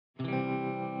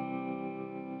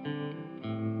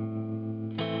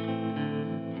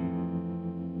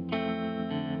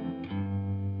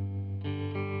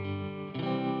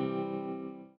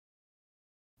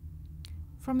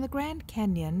From the Grand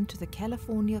Canyon to the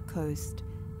California coast,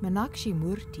 Meenakshi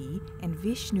Murthy and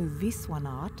Vishnu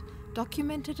Viswanath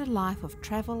documented a life of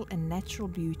travel and natural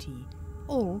beauty,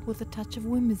 all with a touch of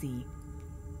whimsy.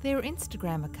 Their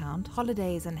Instagram account,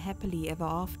 Holidays and Happily Ever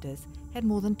Afters, had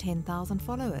more than 10,000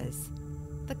 followers.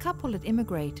 The couple had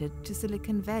immigrated to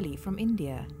Silicon Valley from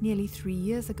India nearly 3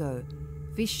 years ago.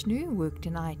 Vishnu worked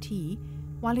in IT,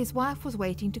 while his wife was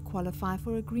waiting to qualify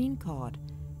for a green card.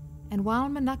 And while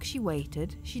Meenakshi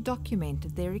waited, she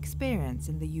documented their experience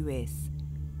in the US.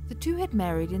 The two had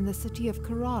married in the city of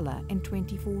Kerala in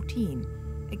 2014,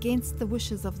 against the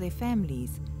wishes of their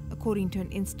families, according to an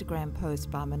Instagram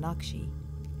post by Meenakshi.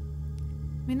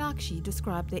 Meenakshi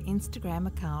described their Instagram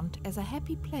account as a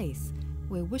happy place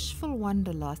where wishful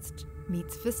wanderlust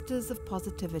meets vistas of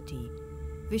positivity.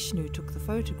 Vishnu took the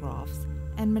photographs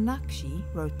and Meenakshi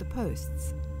wrote the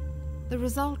posts. The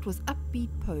result was upbeat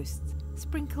posts,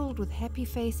 sprinkled with happy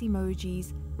face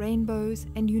emojis, rainbows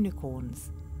and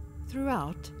unicorns.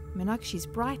 Throughout, Meenakshi's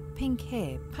bright pink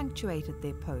hair punctuated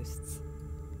their posts.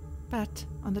 But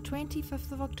on the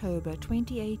 25th of October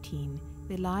 2018,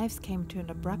 their lives came to an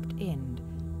abrupt end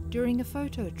during a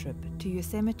photo trip to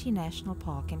Yosemite National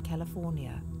Park in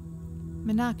California.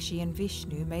 Meenakshi and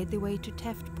Vishnu made their way to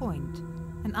Taft Point,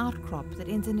 an outcrop that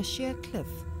ends in a sheer cliff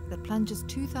that plunges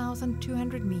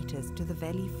 2,200 meters to the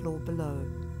valley floor below.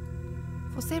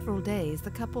 For several days,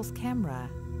 the couple's camera,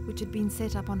 which had been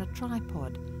set up on a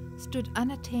tripod, stood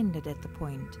unattended at the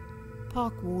point.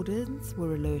 Park wardens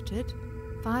were alerted.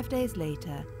 5 days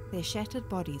later, their shattered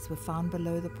bodies were found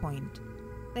below the point.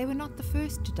 They were not the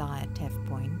first to die at Taft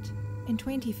Point. In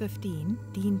 2015,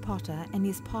 Dean Potter and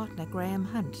his partner Graham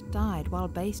Hunt died while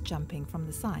base jumping from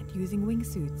the site using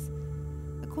wingsuits.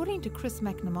 According to Chris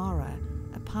McNamara,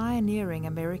 a pioneering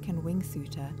American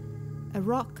wingsuiter, a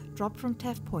rock dropped from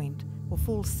Taft Point will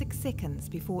fall 6 seconds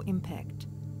before impact.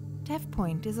 Taft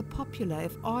Point is a popular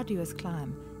if arduous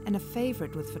climb and a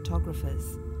favorite with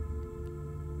photographers.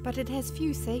 But it has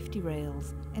few safety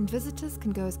rails, and visitors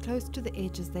can go as close to the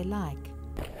edge as they like.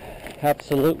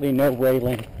 Absolutely no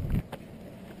railing.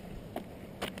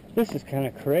 This is kind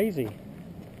of crazy.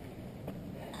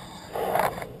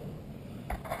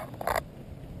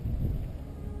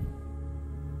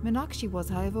 Meenakshi was,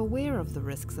 however, aware of the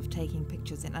risks of taking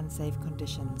pictures in unsafe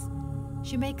conditions.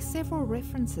 She makes several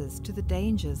references to the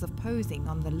dangers of posing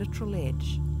on the literal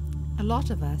edge. A lot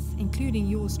of us, including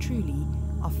yours truly,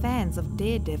 are fans of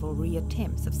daredevilry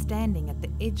attempts of standing at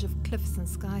the edge of cliffs and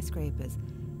skyscrapers.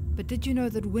 But did you know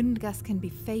that wind gusts can be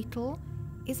fatal?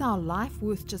 Is our life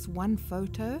worth just one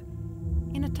photo?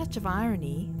 In a touch of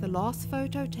irony, the last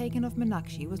photo taken of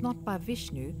Meenakshi was not by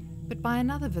Vishnu, but by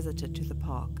another visitor to the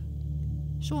park.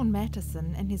 Sean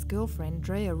Mattison and his girlfriend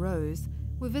Drea Rose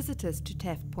were visitors to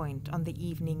Taft Point on the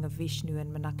evening of Vishnu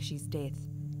and Meenakshi's death.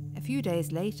 A few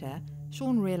days later,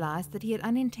 Sean realized that he had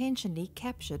unintentionally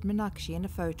captured Meenakshi in a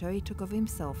photo he took of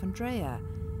himself and Drea.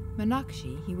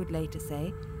 Meenakshi, he would later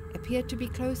say, appeared to be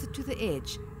closer to the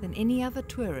edge than any other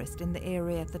tourist in the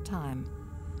area at the time.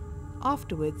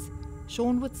 Afterwards,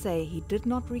 Sean would say he did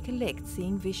not recollect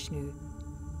seeing Vishnu.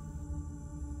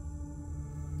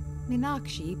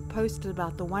 Meenakshi posted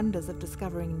about the wonders of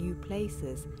discovering new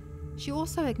places. She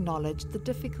also acknowledged the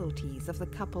difficulties of the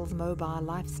couple's mobile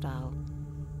lifestyle.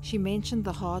 She mentioned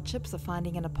the hardships of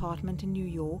finding an apartment in New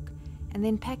York and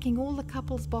then packing all the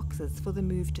couple's boxes for the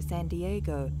move to San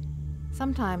Diego.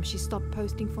 Sometimes she stopped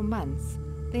posting for months,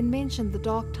 then mentioned the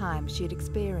dark times she had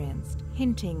experienced,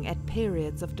 hinting at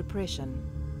periods of depression.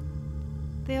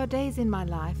 There are days in my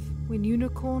life when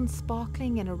unicorns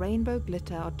sparkling in a rainbow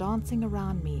glitter are dancing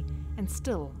around me, and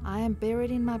still I am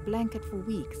buried in my blanket for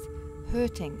weeks,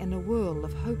 hurting in a whirl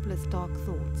of hopeless dark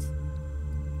thoughts.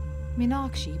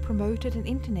 Meenakshi promoted an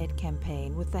internet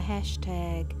campaign with the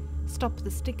hashtag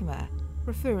 #StopTheStigma,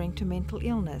 referring to mental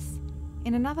illness.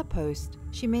 In another post,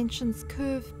 she mentions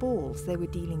curved balls they were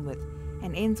dealing with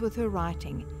and ends with her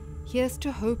writing, "Here's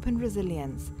to hope and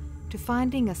resilience, to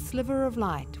finding a sliver of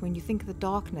light when you think the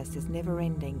darkness is never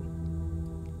ending."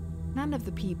 None of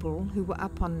the people who were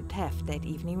up on Taft that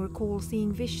evening recall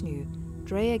seeing Vishnu.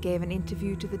 Drea gave an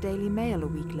interview to the Daily Mail a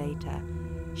week later.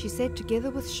 She said together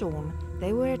with Sean,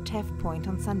 they were at Taft Point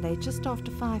on Sunday just after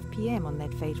 5 p.m. on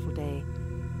that fateful day.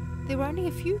 There were only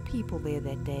a few people there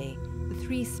that day, the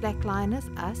 3 slackliners,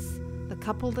 us, the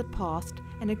couple that passed,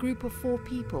 and a group of 4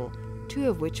 people, 2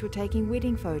 of which were taking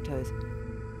wedding photos.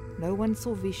 No one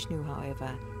saw Vishnu,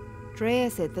 however. Drea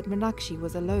said that Meenakshi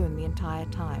was alone the entire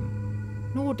time,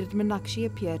 nor did Meenakshi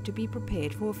appear to be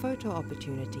prepared for a photo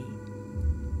opportunity.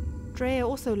 Drea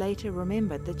also later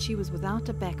remembered that she was without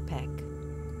a backpack.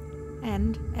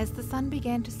 And, as the sun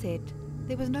began to set,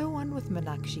 There was no one with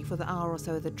Meenakshi for the hour or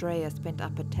so that Drea spent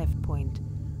up at Taft Point.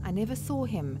 I never saw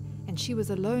him, and she was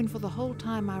alone for the whole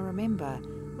time I remember,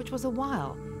 which was a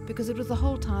while, because it was the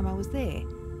whole time I was there.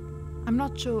 I'm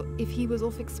not sure if he was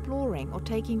off exploring or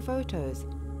taking photos.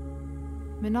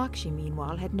 Meenakshi,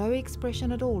 meanwhile, had no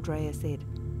expression at all, Drea said,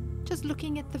 just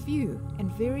looking at the view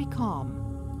and very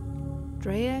calm.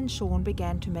 Drea and Sean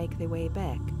began to make their way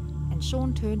back, and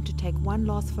Sean turned to take one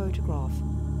last photograph.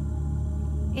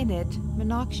 In it,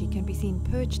 Meenakshi can be seen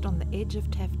perched on the edge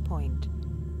of Taft Point.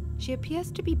 She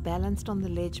appears to be balanced on the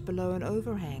ledge below an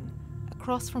overhang,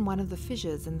 across from one of the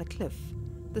fissures in the cliff.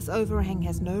 This overhang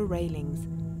has no railings.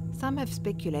 Some have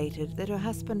speculated that her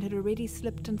husband had already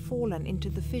slipped and fallen into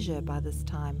the fissure by this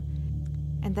time,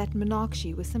 and that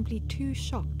Meenakshi was simply too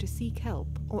shocked to seek help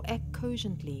or act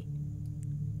cogently.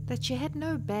 That she had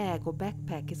no bag or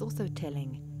backpack is also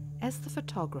telling. As the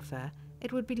photographer,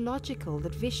 it would be logical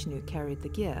that Vishnu carried the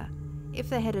gear. If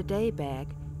they had a day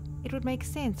bag, it would make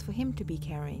sense for him to be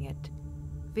carrying it.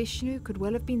 Vishnu could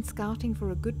well have been scouting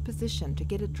for a good position to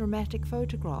get a dramatic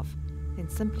photograph, then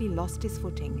simply lost his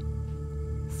footing.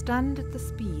 Stunned at the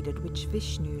speed at which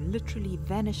Vishnu literally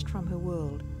vanished from her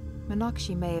world,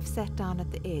 Meenakshi may have sat down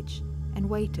at the edge and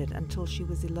waited until she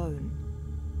was alone.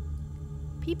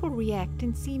 People react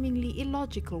in seemingly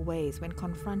illogical ways when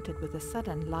confronted with a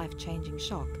sudden life-changing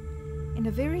shock. In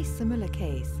a very similar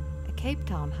case, a Cape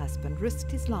Town husband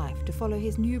risked his life to follow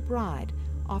his new bride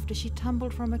after she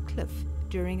tumbled from a cliff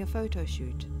during a photo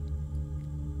shoot.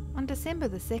 On December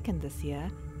the 2nd this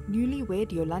year,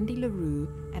 newlywed Yolandi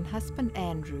LaRue and husband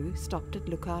Andrew stopped at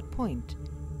Lookout Point.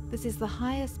 This is the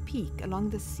highest peak along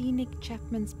the scenic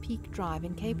Chapman's Peak Drive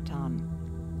in Cape Town.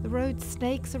 The road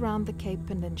snakes around the Cape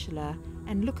Peninsula,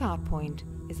 and Lookout Point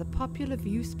is a popular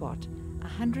view spot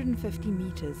 150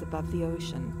 meters above the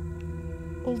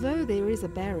ocean. Although there is a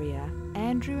barrier,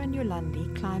 Andrew and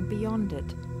Yolandi climbed beyond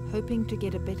it, hoping to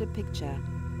get a better picture.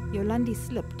 Yolandi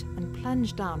slipped and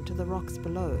plunged down to the rocks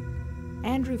below.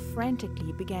 Andrew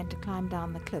frantically began to climb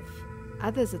down the cliff.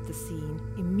 Others at the scene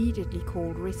immediately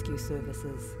called rescue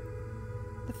services.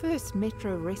 The first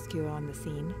Metro rescuer on the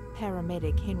scene,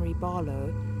 paramedic Henry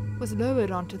Barlow, was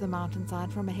lowered onto the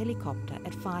mountainside from a helicopter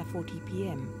at 5:40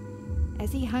 p.m.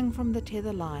 As he hung from the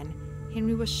tether line,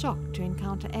 Henry was shocked to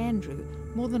encounter Andrew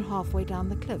more than halfway down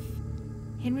the cliff.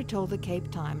 Henry told the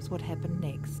Cape Times what happened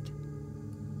next.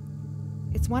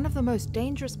 It's one of the most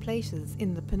dangerous places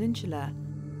in the peninsula.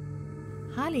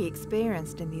 Highly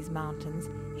experienced in these mountains,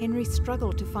 Henry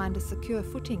struggled to find a secure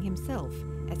footing himself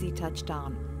as he touched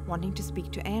down, wanting to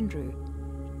speak to Andrew.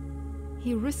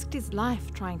 He risked his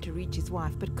life trying to reach his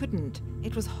wife, but couldn't.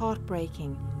 It was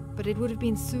heartbreaking, but it would have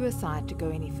been suicide to go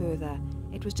any further.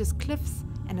 It was just cliffs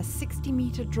and a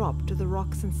 60-meter drop to the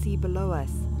rocks and sea below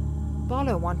us.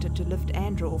 Barlow wanted to lift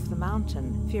Andrew off the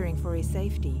mountain, fearing for his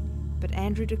safety, but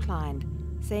Andrew declined,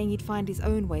 saying he'd find his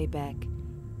own way back.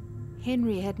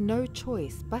 Henry had no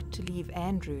choice but to leave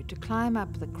Andrew to climb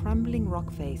up the crumbling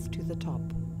rock face to the top.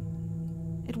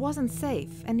 It wasn't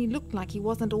safe, and he looked like he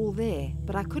wasn't all there,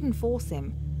 but I couldn't force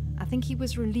him. I think he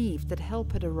was relieved that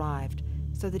help had arrived,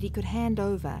 so that he could hand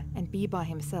over and be by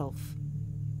himself.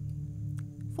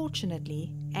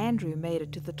 Fortunately, Andrew made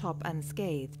it to the top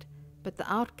unscathed, but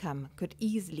the outcome could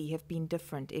easily have been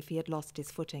different if he had lost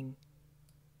his footing.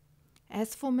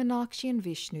 As for Meenakshi and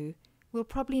Vishnu, we'll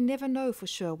probably never know for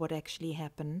sure what actually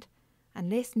happened.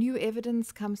 Unless new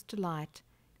evidence comes to light,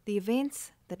 the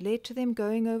events that led to them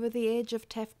going over the edge of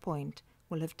Taft Point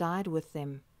will have died with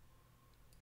them.